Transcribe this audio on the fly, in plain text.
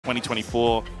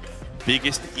2024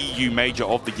 biggest EU major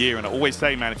of the year. And I always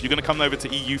say, man, if you're going to come over to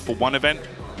EU for one event,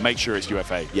 make sure it's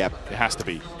UFA. Yep. It has to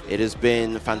be. It has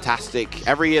been fantastic.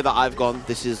 Every year that I've gone,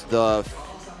 this is the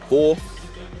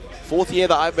fourth year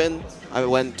that I've been. I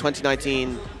went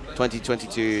 2019,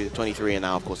 2022, 23, and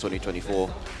now, of course, 2024.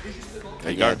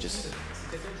 There you go. Just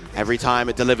every time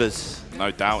it delivers. No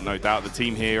doubt, no doubt. The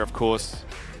team here, of course,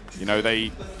 you know,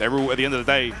 they're all, at the end of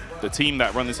the day, the team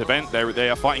that run this event, they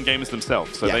are fighting gamers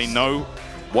themselves. So they know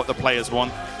what the players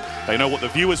want. They know what the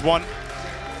viewers want.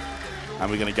 And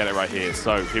we're going to get it right here.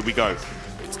 So here we go.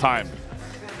 It's time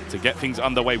to get things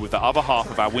underway with the other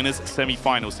half of our winners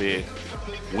semi-finals here.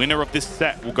 Winner of this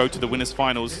set will go to the winners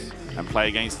finals and play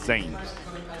against Zane.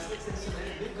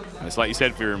 And it's like you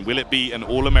said, Viren, will it be an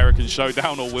all-American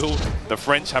showdown, or will the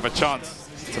French have a chance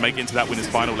to make it into that winners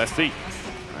final? Let's see.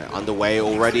 Right, underway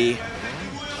already.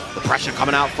 The pressure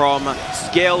coming out from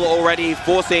Skyll already,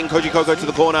 forcing Kojicoco to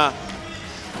the corner.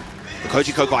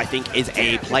 Kojicoco, I think, is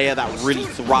a player that really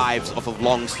thrives off of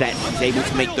long sets. He's able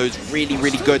to make those really,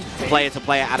 really good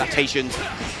player-to-player adaptations.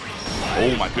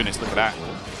 Oh my goodness, look at that.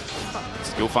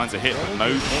 Skyll finds a hit, but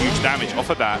no huge damage off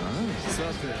of that.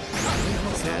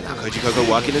 And now Kojicoco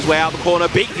working his way out the corner.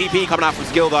 Big TP coming out from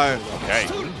Skyll, though. Okay,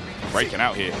 breaking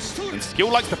out here. And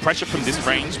Skyll likes the pressure from this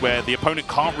range where the opponent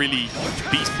can't really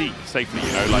BC safely,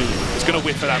 you know, like, it's going to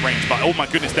whiff for that range. But oh my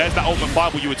goodness, there's that ultimate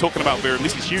fireball you were talking about, Viren.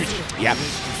 This is huge. Yep.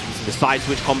 The side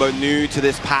switch combo new to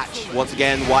this patch. Once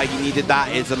again, why he needed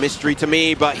that is a mystery to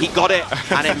me, but he got it,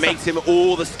 and it makes him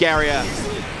all the scarier.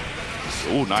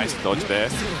 Oh, nice dodge there.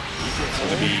 It's going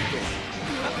to be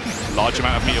a large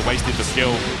amount of meter wasted for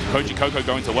Skyll. Kojicoco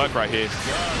going to work right here.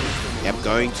 Yep,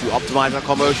 going to optimize that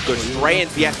combo, go straight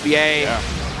into the SBA. Yeah.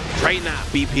 Train that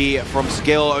BP from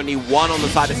Skyll, only one on the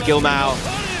side of Skyll now.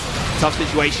 Tough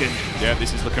situation. Yeah,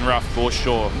 this is looking rough for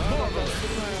sure.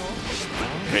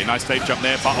 Okay, nice safe jump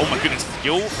there, but oh my goodness,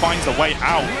 Skyll finds a way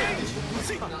out.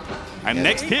 And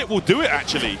next hit will do it,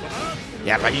 actually.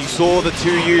 Yeah, but you saw the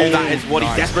 2U, that is what he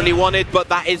desperately wanted, but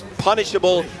that is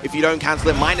punishable if you don't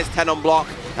cancel it. -10 on block,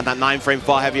 and that 9-frame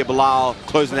far heavier Belial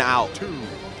closing it out.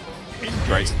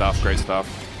 Great stuff, great stuff.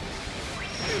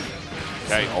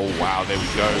 Okay, oh wow, there we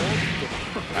go.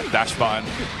 That dash button,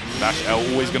 dash L,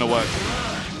 always gonna work.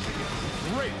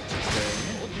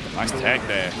 Nice tag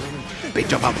there. Big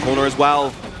jump out the corner as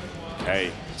well.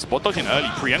 Okay, spot dodging early,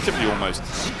 preemptively almost.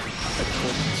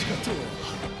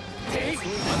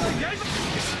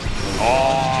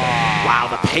 Oh! Wow,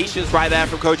 the patience right there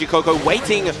from Kojicoco,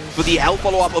 waiting for the L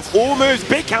follow-up of all moves.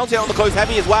 Big counter on the close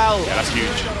heavy as well. Yeah, that's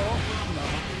huge.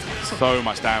 So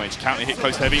much damage. Counter hit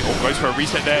close heavy, or goes for a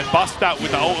reset there. Bust out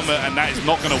with the ultimate, and that is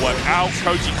not going to work out.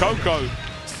 Kojicoco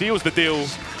seals the deal,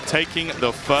 taking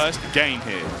the first game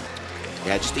here.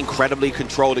 Yeah, just incredibly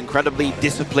controlled, incredibly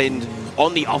disciplined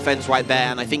on the offense right there.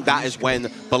 And I think that is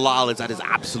when Belial is at his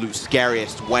absolute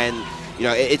scariest, when, you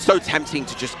know, it's so tempting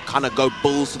to just kind of go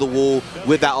balls to the wall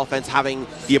with that offense, having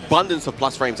the abundance of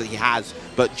plus frames that he has,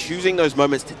 but choosing those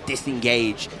moments to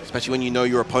disengage, especially when you know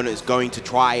your opponent is going to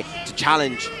try to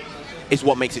challenge, is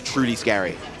what makes it truly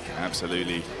scary.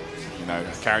 Absolutely. You know,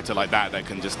 a character like that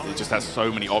can just, it just has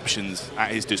so many options at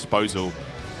his disposal.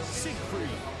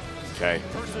 Okay.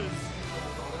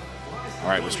 All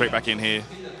right, we're straight back in here.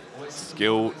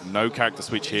 Skyll, no character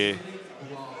switch here.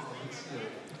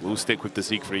 We'll stick with the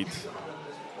Siegfried.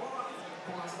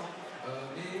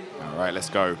 All right, let's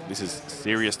go. This is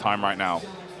serious time right now.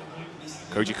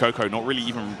 Kojicoco not really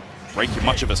even breaking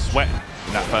much of a sweat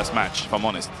in that first match, if I'm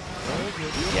honest.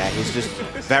 Yeah, he's just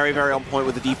very, very on point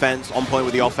with the defense, on point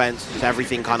with the offense. Just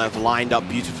everything kind of lined up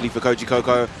beautifully for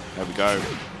Kojicoco. There we go.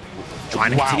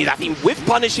 Trying to continue that theme with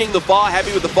punishing the far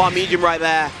heavy with the far medium right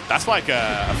there. That's like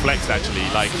a flex, actually.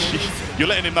 Like, you're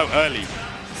letting him know early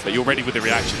that you're ready with the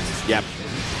reactions. Yep.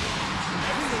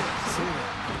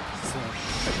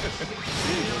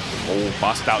 Oh,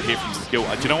 bust out here from Skyll.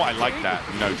 Do you know what? I like that.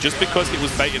 You know, just because it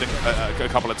was baited a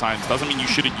couple of times doesn't mean you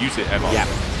shouldn't use it ever. Yep.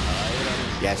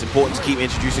 Yeah, it's important to keep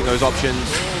introducing those options.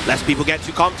 Lest people get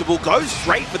too comfortable. Go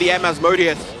straight for the M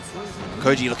Asmodeus.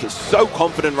 Koji looking so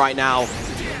confident right now.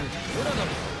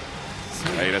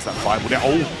 Hey, there's that fireball there.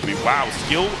 Oh, wow.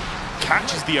 Skyll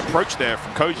catches the approach there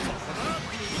from Koji.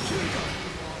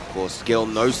 Of course, Skyll,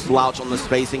 no slouch on the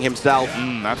spacing himself.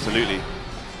 Absolutely.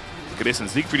 Look at this, and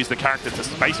Siegfried is the character to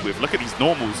space with. Look at these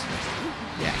normals.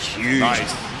 Yeah, huge.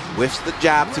 Nice. Whiffs the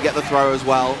jab to get the throw as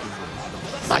well.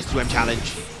 Nice 2M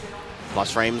challenge.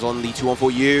 Plus frames on the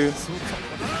 2-on-4U.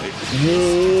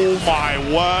 Oh my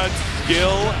word,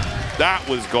 Skyll. That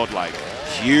was godlike.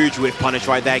 Huge whiff punish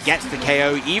right there. Gets the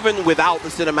KO, even without the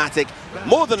cinematic.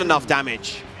 More than enough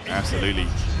damage. Absolutely.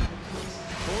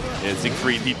 Yeah,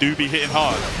 Siegfried, he do be hitting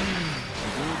hard.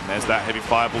 And there's that heavy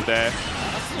fireball there.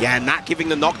 Yeah, and that giving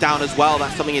the knockdown as well.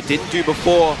 That's something it didn't do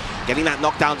before. Getting that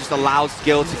knockdown just allows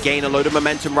Skyll to gain a load of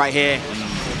momentum right here.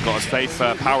 Got a safe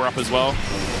power up as well.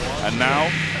 And now,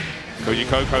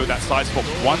 Kojicoco, that side spot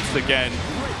once again.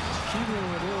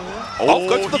 Oh,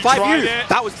 go for the 5U.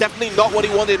 That was definitely not what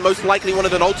he wanted. Most likely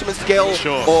wanted an ultimate skill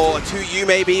or a 2U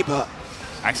maybe, but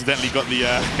accidentally got the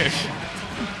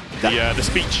the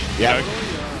speech. Yeah. You know?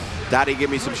 Daddy, give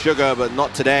me some sugar, but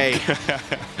not today.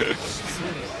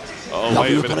 Oh, Love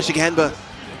you punish again, but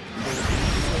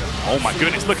oh my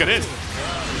goodness, look at this.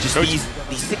 Just these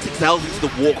 6XLs into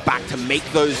the walk back to make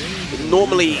those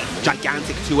normally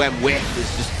gigantic 2M width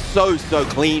is just so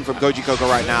clean from Kojicoco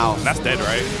right now. And that's dead,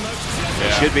 right? Yeah.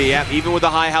 It should be, yeah. Even with the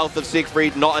high health of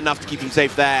Siegfried, not enough to keep him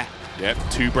safe there. Yep,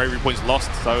 2 bravery points lost,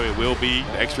 so it will be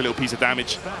an extra little piece of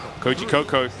damage.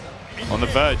 Kojicoco on the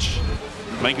verge,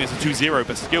 making this a 2-0,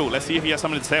 but Skyll, let's see if he has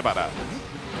something to say about that.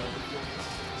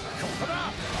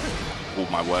 Oh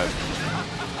my word.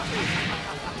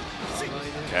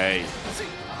 Okay.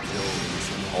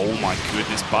 Oh my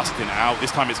goodness, busting out.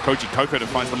 This time it's Kojicoco that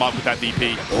finds the mark with that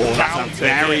DP. Oh, that's a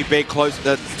very big close,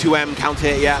 the 2M counter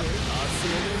hit, yeah.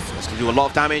 That's going to do a lot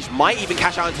of damage. Might even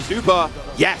cash out into super.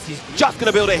 Yes, he's just going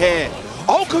to build it here.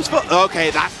 Oh, goes for,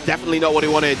 okay, that's definitely not what he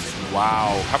wanted.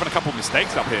 Wow, having a couple of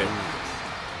mistakes up here.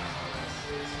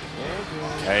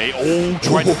 Okay, oh,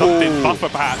 tried something, buffer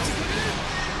perhaps.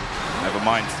 Never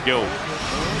mind, Skyll.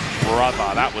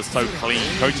 Brother, that was so clean.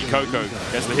 Kojicoco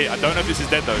gets the hit. I don't know if this is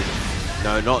dead though.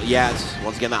 No, not yet.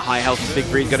 Once again, that high health of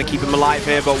Siegfried is going to keep him alive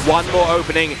here, but one more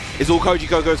opening is all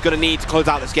Kojicoco is going to need to close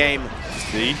out this game.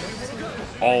 See?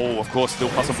 Oh, of course, still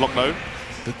plus a block though.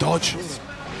 The dodge.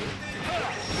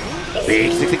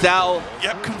 Big 6XL.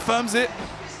 Yep, confirms it.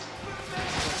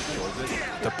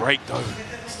 The break though.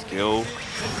 Skyll.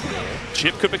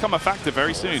 Chip could become a factor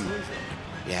very soon.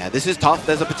 Yeah, this is tough.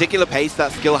 There's a particular pace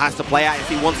that Skyll has to play at if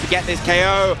he wants to get this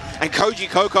KO. And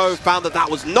Kojicoco found that that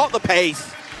was not the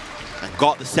pace and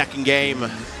got the second game.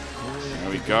 There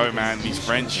we go, man. These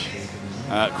French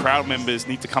crowd members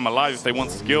need to come alive if they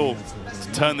want Skyll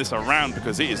to turn this around,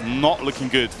 because it is not looking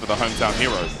good for the hometown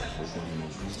hero.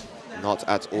 Not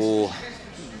at all.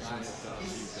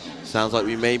 Sounds like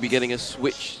we may be getting a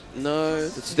switch. No,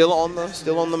 it's still on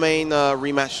the main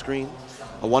rematch screen.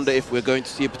 I wonder if we're going to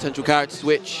see a potential character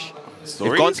switch.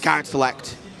 We've gone to character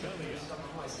select.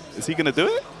 Is he going to do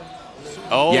it?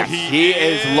 Oh, yes, he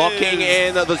is locking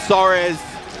in the Soares.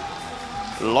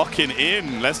 Locking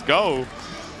in. Let's go.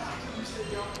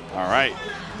 All right.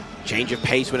 Change of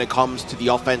pace when it comes to the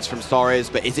offense from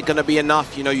Soares, but is it going to be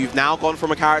enough? You know, you've now gone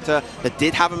from a character that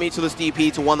did have a meterless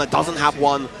DP to one that doesn't have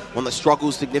one that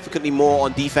struggles significantly more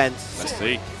on defense. Let's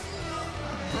see.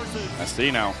 Let's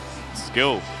see now.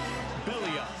 Skyll.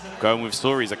 Going with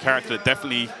Soares, a character that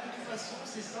definitely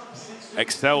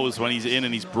excels when he's in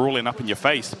and he's brawling up in your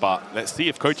face. But let's see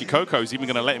if Kojicoco is even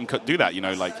going to let him do that. You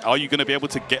know, like, are you going to be able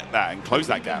to get that and close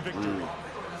that gap?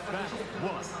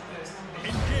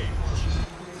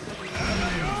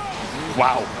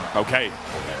 Wow. Okay.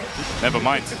 Never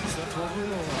mind.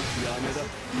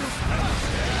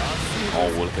 Oh,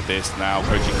 look at this now.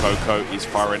 Kojicoco is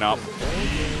firing up.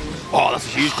 Oh, that's a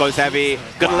huge close heavy.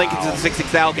 Gonna link into the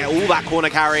 6XL, get all that corner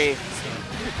carry.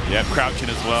 Yep, crouching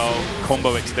as well.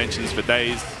 Combo extensions for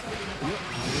days.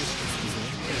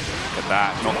 Look at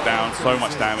that. Knockdown, so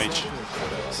much damage.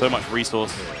 So much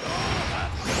resource.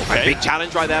 Okay. A big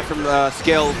challenge right there from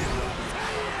Skyll.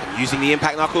 Using the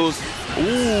impact knuckles.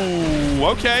 Ooh,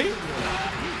 okay.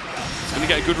 He's gonna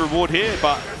get a good reward here,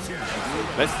 but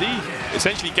let's see.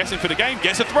 Essentially guessing for the game,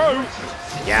 gets a throw.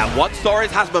 Yeah, once Soares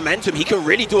has momentum, he can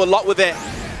really do a lot with it.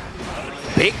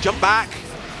 Big jump back.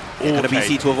 Okay. Gonna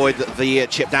BC to avoid the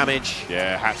chip damage.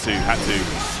 Yeah, had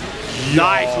to.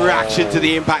 Nice reaction to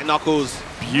the impact knuckles.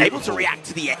 Beautiful. Able to react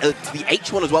to the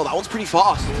H1 as well. That one's pretty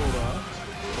fast.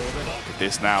 Look at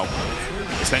this now.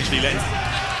 Essentially,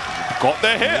 got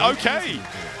their hit. Okay.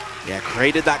 Yeah,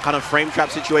 created that kind of frame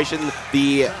trap situation.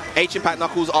 The H impact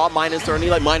knuckles are minus, they're only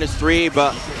like -3,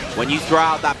 but when you throw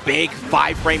out that big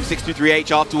 5-frame 623H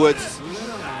afterwards,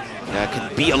 it can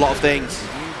beat a lot of things.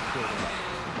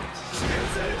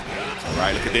 All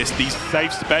right, look at this. These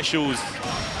safe specials,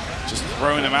 just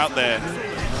throwing them out there.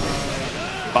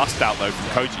 Bust out though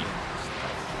from Koji.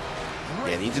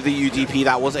 Yeah, into the UDP.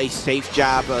 That was a safe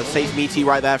jab, a safe meaty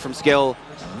right there from Skyll.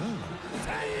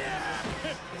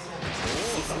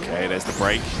 Okay, there's the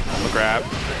break on the grab.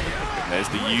 There's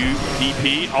the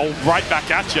UDP. Oh, right back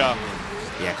at ya.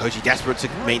 Yeah, Koji desperate to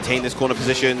maintain this corner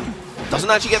position. Doesn't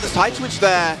actually get the side switch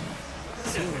there.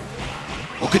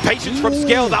 Oh, good patience from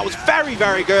Skyll. That was very,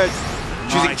 very good.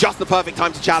 choosing just the perfect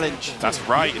time to challenge. That's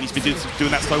right, and he's been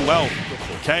doing that so well.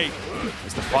 Okay,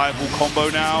 it's the fireball combo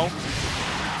now.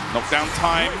 Knockdown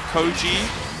time,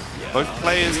 Koji. Both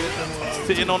players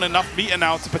sitting on enough meter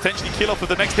now to potentially kill off with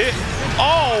the next hit.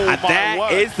 Oh, and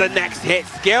there is the next hit.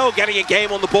 Skyll getting a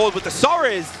game on the board with the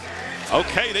Soris.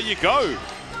 Okay, there you go.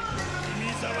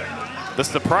 The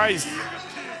surprise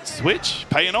switch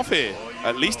paying off here,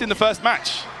 at least in the first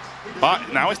match.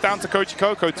 But now it's down to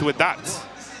Kojicoco to adapt.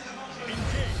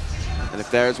 And if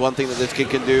there is one thing that this kid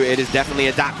can do, it is definitely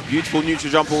adapt. Beautiful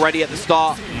neutral jump already at the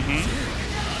start.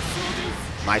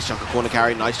 Nice chunk of corner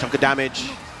carry, nice chunk of damage.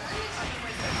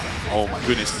 Oh my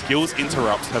goodness, Skill's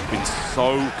interrupts have been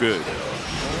so good.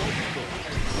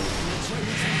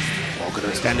 Well, going to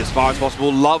extend as far as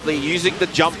possible. Lovely, using the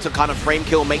jump to kind of frame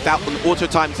kill, make that an auto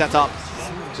time setup.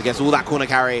 So gets all that corner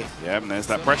carry. Yeah, and there's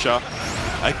that pressure.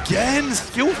 Again,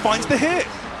 Skill finds the hit.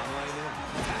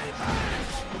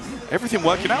 Everything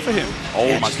working out for him. Oh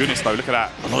yeah, my goodness though, look at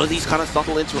that. A lot of these kind of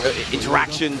subtle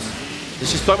interactions.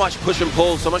 There's just so much push and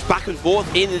pull, so much back and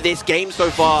forth in this game so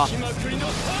far.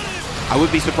 I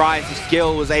would be surprised if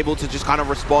Skyll was able to just kind of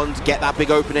respond, get that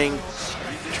big opening.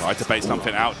 Tried to bait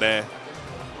something out there,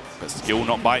 but Skyll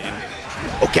not biting.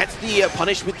 Or gets the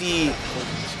punish with the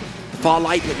far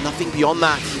light, but nothing beyond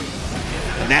that.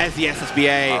 And there's the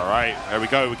SSBA. All right, there we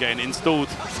go, we're getting installed.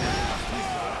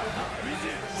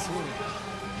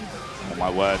 Oh my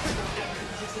word.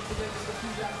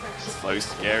 So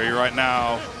scary right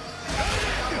now.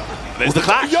 There's the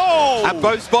clash! Yo! And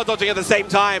both spot dodging at the same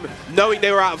time, knowing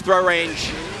they were out of throw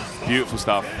range. Beautiful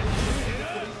stuff.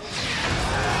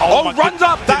 Oh, runs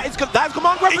up! That's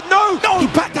command grab, but no! He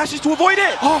backdashes to avoid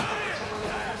it! Oh!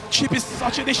 Chip is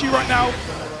such an issue right now.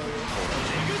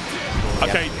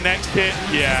 Okay, next hit,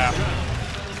 yeah.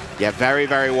 Yeah, very,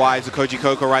 very wise. The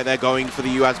Kojicoco right there going for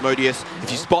the Asmodeus.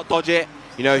 If you spot dodge it,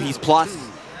 you know, he's plus.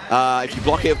 If you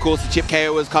block it, of course, the chip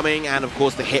KO was coming, and of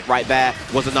course the hit right there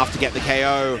was enough to get the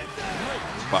KO.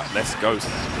 But let's go.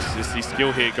 See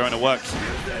Skyll here going to work.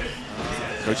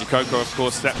 Kojicoco, of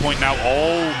course, set point now.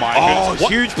 Oh my goodness.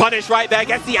 Huge punish right there.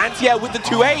 Gets the anti-air with the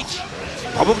 2H.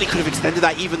 Probably could have extended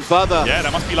that even further. Yeah,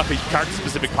 that must be like a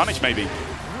character-specific punish, maybe.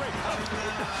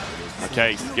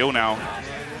 Okay, Skyll now.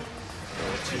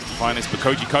 Finest, but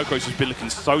Kojicoco's just been looking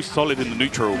so solid in the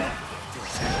neutral.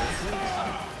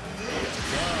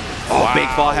 Oh, wow. Big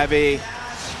far heavy.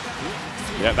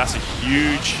 Yeah, that's a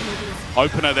huge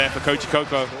opener there for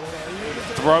Kojicoco.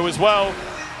 Throw as well.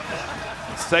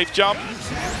 Safe jump.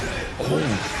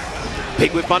 Oh.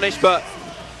 Big with punish, but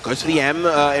goes for the M.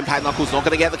 Impact Knuckles not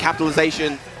going to get the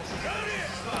capitalization.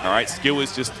 All right, Skyll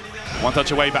is just one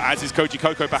touch away, but as is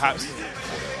Kojicoco perhaps.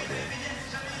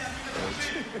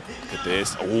 Look at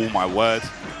this. Oh my word.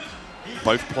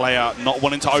 Both player not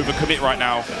wanting to overcommit right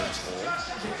now.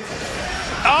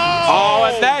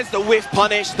 Oh, and there's the whiff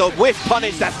punish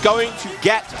that's going to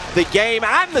get the game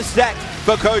and the set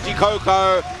for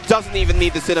Kojicoco. Doesn't even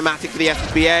need the cinematic for the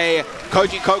SSBA.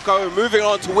 Kojicoco moving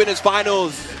on to winners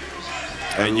finals.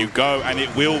 And you go, and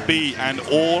it will be an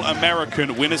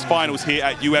all-American winners finals here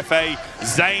at UFA.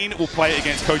 Zane will play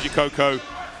against Kojicoco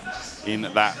in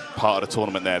that part of the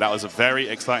tournament there. That was a very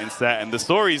exciting set, and the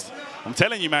stories, I'm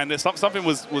telling you, man, something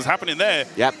was happening there.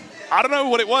 Yep. I don't know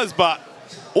what it was, but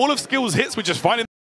all of Skyll's hits were just finding